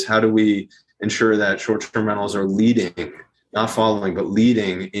practices? How do we ensure that short-term rentals are leading, not following, but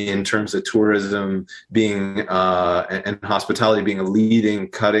leading in terms of tourism being and hospitality being a leading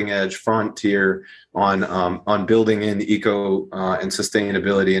cutting-edge frontier on building in eco and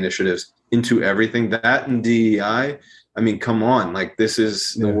sustainability initiatives into everything. That and DEI. I mean, come on, this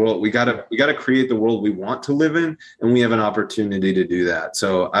is the world. We gotta create the world we want to live in, and we have an opportunity to do that.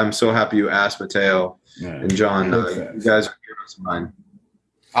 So I'm so happy you asked, Mateo and John. You guys are heroes of mine.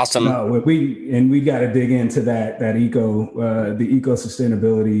 Awesome. No, we got to dig into the eco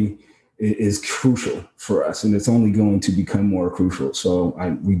sustainability is crucial for us, and it's only going to become more crucial. So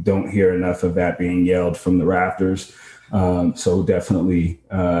we don't hear enough of that being yelled from the rafters. So definitely,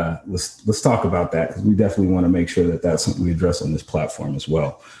 let's talk about that, because we definitely want to make sure that that's something we address on this platform as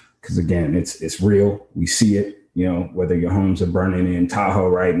well. Because again, it's real. We see it. Whether your homes are burning in Tahoe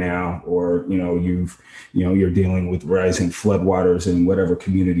right now, or you're dealing with rising floodwaters in whatever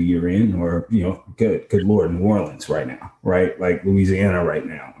community you're in, or good Lord, New Orleans right now, right? Like Louisiana right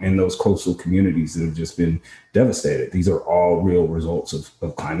now, and those coastal communities that have just been devastated. These are all real results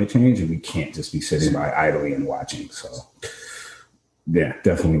of climate change, and we can't just be sitting by idly and watching. So yeah,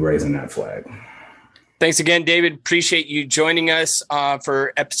 definitely raising that flag. Thanks again, David. Appreciate you joining us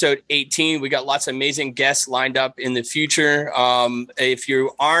for episode 18. We got lots of amazing guests lined up in the future. If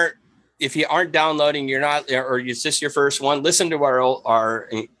you aren't downloading, you're not, or is this your first one, listen to our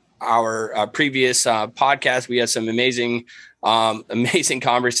previous podcast. We have some amazing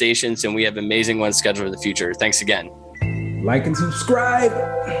conversations, and we have amazing ones scheduled for the future. Thanks again. Like and subscribe.